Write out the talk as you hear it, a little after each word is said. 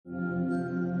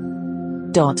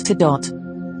dot to dot.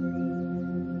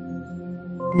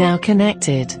 Now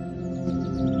connected.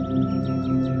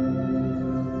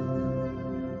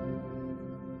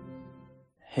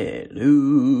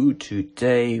 Hello,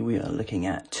 today we are looking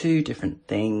at two different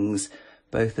things,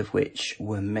 both of which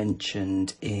were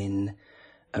mentioned in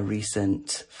a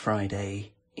recent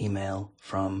Friday email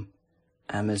from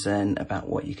Amazon about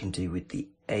what you can do with the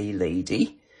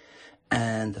A-Lady.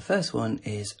 And the first one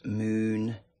is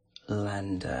Moon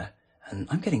Lander. And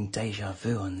I'm getting deja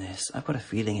vu on this. I've got a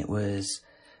feeling it was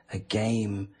a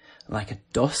game, like a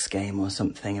DOS game or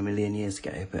something a million years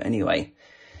ago. But anyway,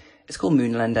 it's called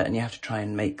Moon Lander, and you have to try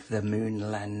and make the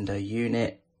Moon Lander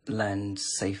unit land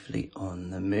safely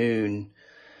on the moon.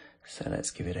 So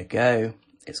let's give it a go.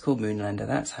 It's called Moon Lander.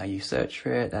 That's how you search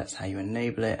for it. That's how you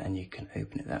enable it, and you can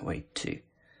open it that way too.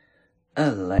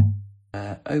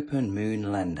 Alexa, open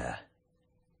Moon Lander.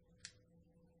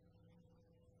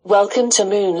 Welcome to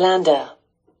Moon Lander.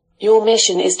 Your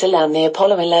mission is to land the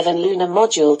Apollo 11 lunar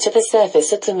module to the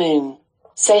surface of the moon.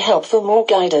 Say help for more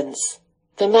guidance.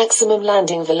 The maximum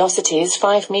landing velocity is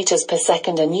 5 meters per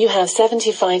second and you have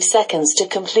 75 seconds to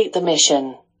complete the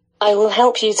mission. I will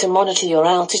help you to monitor your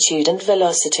altitude and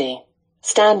velocity.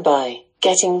 Stand by,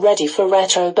 getting ready for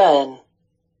retro burn.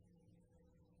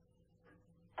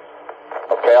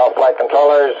 Okay, all flight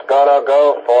controllers,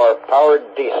 go for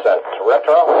powered descent.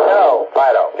 Retro, go.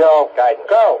 Fido, go. Guidance,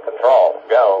 go. Control,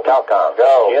 go. Calcom,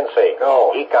 go. GNC,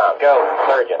 go. Econ, go.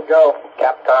 Surgeon, go.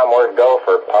 Capcom, we're go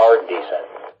for powered descent.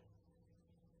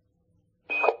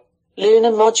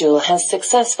 Lunar module has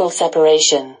successful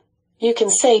separation. You can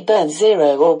say burn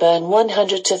 0 or burn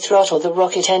 100 to throttle the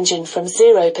rocket engine from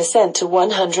 0% to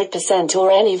 100%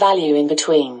 or any value in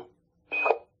between.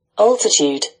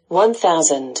 Altitude,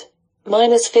 1000.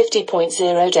 Minus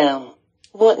 50.0 down.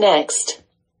 What next?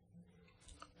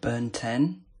 Burn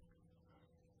 10.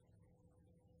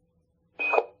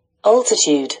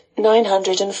 Altitude,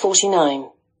 949.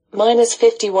 Minus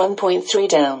 51.3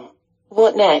 down.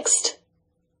 What next?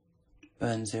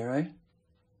 Burn 0.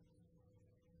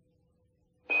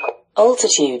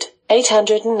 Altitude,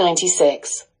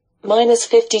 896. Minus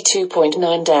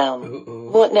 52.9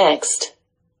 down. What next?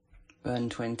 Burn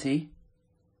 20.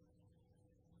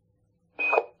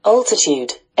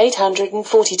 Altitude,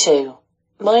 842.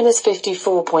 Minus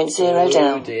 54.0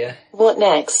 down. Oh dear. What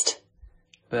next?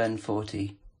 Burn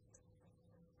 40.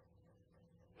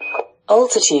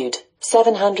 Altitude,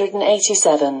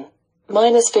 787.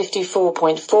 Minus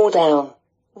 54.4 down.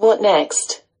 What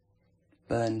next?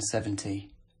 Burn 70.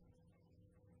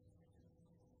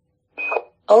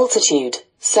 Altitude,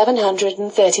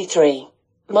 733.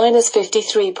 Minus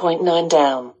 53.9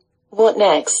 down. What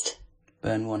next?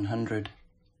 Burn 100.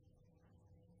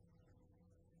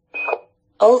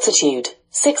 Altitude,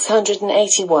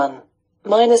 681.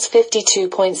 Minus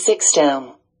 52.6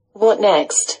 down. What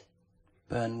next?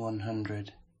 Burn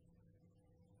 100.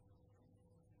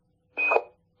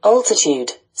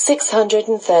 Altitude,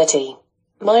 630.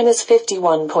 Minus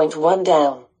 51.1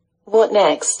 down. What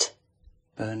next?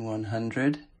 Burn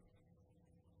 100.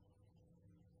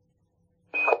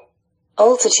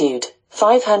 Altitude,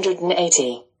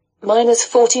 580. Minus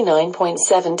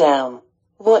 49.7 down.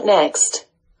 What next?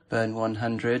 Burn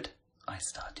 100. I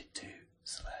started too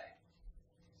slow.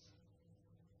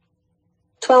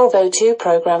 12:02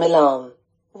 program alarm.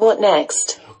 What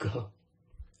next? Oh god.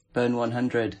 Burn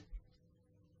 100.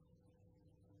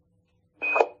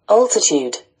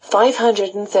 Altitude,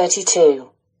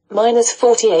 532. Minus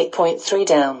 48.3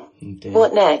 down. Oh dear.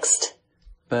 What next?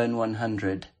 Burn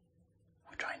 100.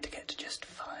 We're trying to get to just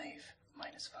 5.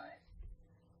 Minus 5.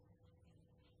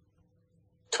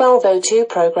 12:02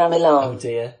 program alarm. Oh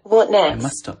dear. What I next?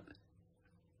 must stop.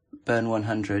 Burn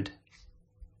 100.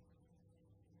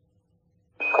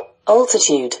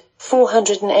 Altitude,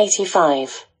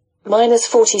 485. Minus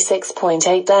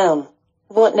 46.8 down.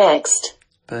 What next?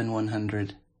 Burn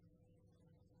 100.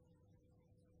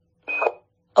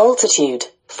 Altitude,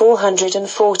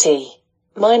 440.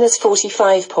 Minus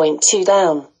 45.2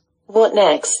 down. What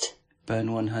next?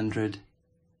 Burn 100.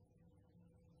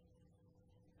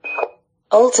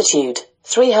 Altitude,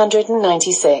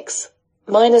 396.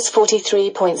 Minus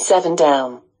 43.7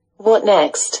 down. What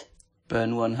next?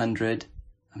 Burn 100.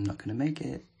 I'm not going to make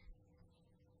it.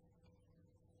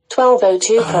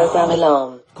 12:02 program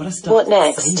alarm. I've got to start What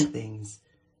next? saying things.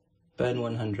 Burn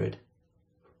 100.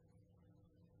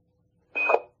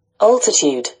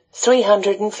 Altitude,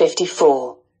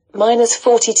 354. Minus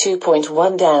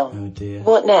 42.1 down. Oh dear.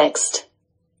 What next?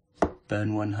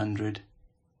 Burn 100.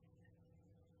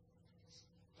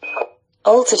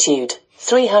 Altitude,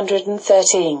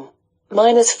 313.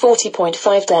 Minus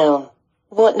 40.5 down.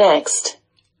 What next?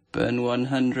 Burn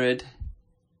 100.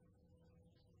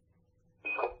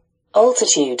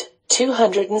 Altitude,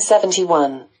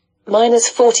 271.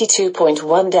 Minus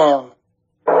 42.1 down.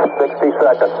 60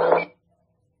 seconds.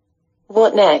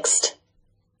 What next?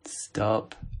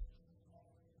 Stop.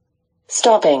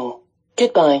 Stopping.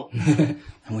 Goodbye. And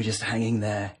we're just hanging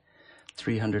there,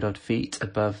 300 odd feet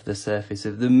above the surface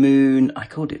of the moon. I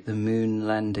called it the Moon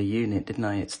Lander Unit, didn't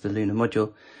I? It's the lunar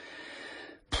module.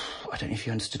 I don't know if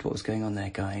you understood what was going on there,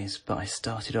 guys, but I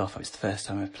started off, it was the first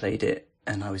time I've played it,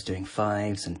 and I was doing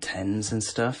 5s and 10s and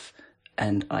stuff,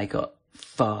 and I got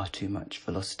far too much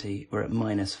velocity. We're at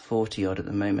minus 40 odd at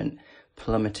the moment,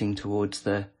 plummeting towards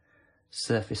the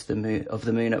surface of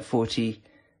the moon at 40,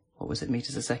 what was it,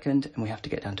 meters a second? And we have to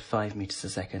get down to 5 meters a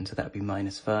second, so that would be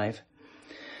minus 5.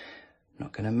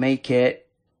 Not going to make it.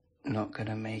 Not going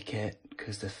to make it,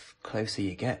 because the closer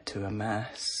you get to a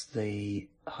mass, the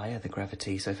higher the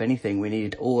gravity. So if anything, we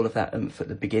needed all of that oomph at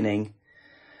the beginning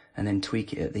and then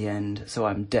tweak it at the end. So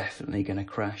I'm definitely going to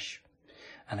crash.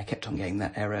 And I kept on getting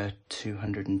that error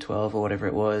 212 or whatever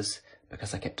it was,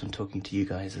 because I kept on talking to you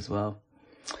guys as well.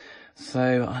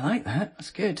 So I like that.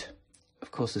 That's good.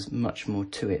 Of course, there's much more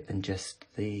to it than just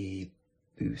the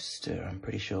booster. I'm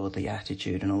pretty sure the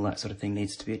attitude and all that sort of thing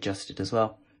needs to be adjusted as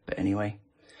well. But anyway,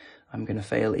 I'm going to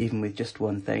fail even with just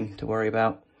one thing to worry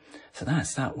about. So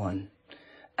that's that one.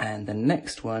 And the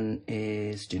next one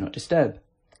is Do Not Disturb.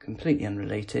 Completely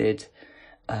unrelated.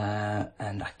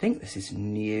 And I think this is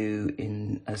new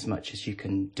in as much as you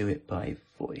can do it by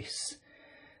voice.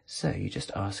 So you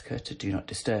just ask her to do not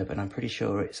disturb, and I'm pretty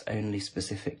sure it's only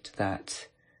specific to that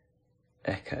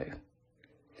echo.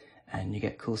 And you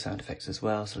get cool sound effects as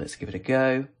well, so let's give it a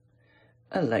go.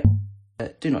 Alexa,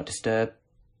 do not disturb.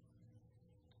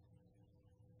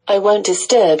 I won't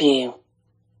disturb you.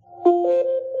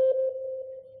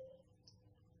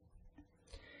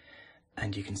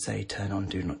 And you can say turn on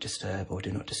do not disturb or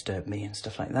do not disturb me and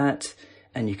stuff like that.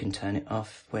 And you can turn it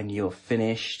off when you're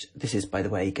finished. This is, by the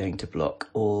way, going to block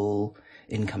all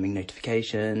incoming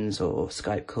notifications or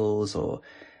Skype calls or,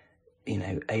 you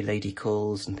know, A-lady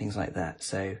calls and things like that.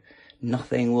 So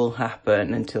nothing will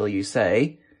happen until you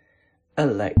say,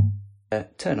 Alexa,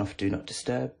 turn off do not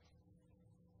disturb.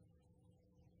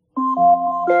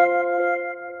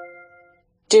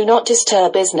 Do not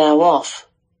disturb is now off.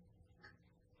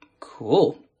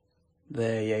 Cool.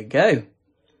 There you go.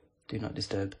 Do not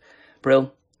disturb.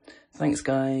 Brill. Thanks,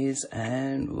 guys,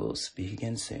 and we'll speak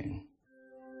again soon.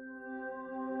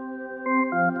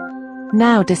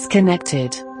 Now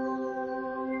disconnected.